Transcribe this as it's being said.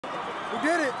We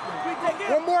did it.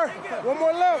 One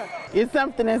more left. It's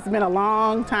something that's been a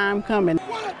long time coming.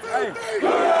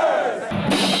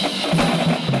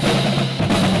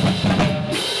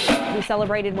 We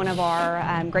celebrated one of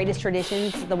our greatest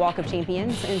traditions, the Walk of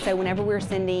Champions, and so whenever we're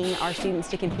sending our students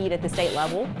to compete at the state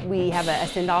level, we have a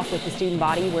send-off with the student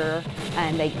body where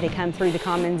they come through the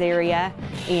Commons area,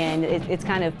 and it's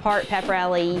kind of part pep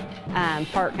rally,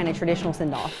 part kind of traditional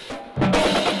send-off.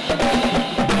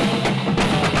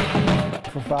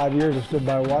 For 5 years, I stood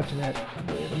by watching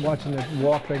the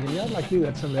walk, thinking, yeah, I'd like to do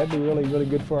that someday. That'd be really, really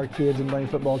good for our kids and playing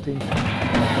football team.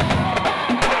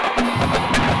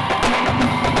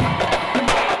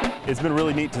 It's been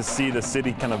really neat to see the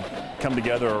city kind of come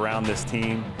together around this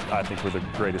team. I think we're the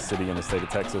greatest city in the state of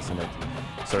Texas, and it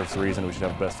serves the reason we should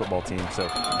have the best football team. So.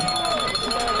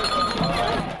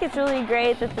 I think it's really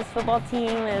great that this football team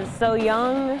is so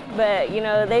young, but you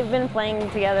know, they've been playing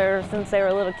together since they were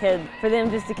a little kid. For them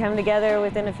just to come together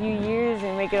within a few years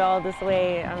and make it all this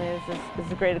way, I mean,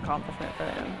 it's a great accomplishment for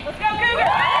them. Let's go Cougars!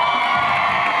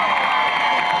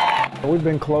 We've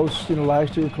been close,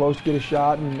 last year, close to get a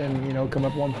shot and come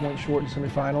up 1 point short in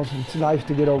semifinals. And it's nice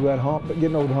to get over that hump, but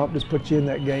getting over the hump just puts you in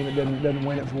that game. It doesn't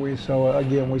win it for you. So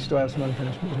again, we still have some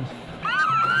unfinished business.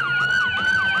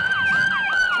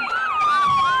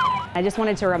 I just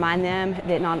wanted to remind them that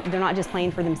they're not just playing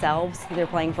for themselves, they're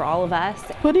playing for all of us.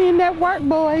 Put in that work,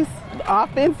 boys.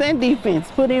 Offense and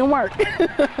defense, put in work.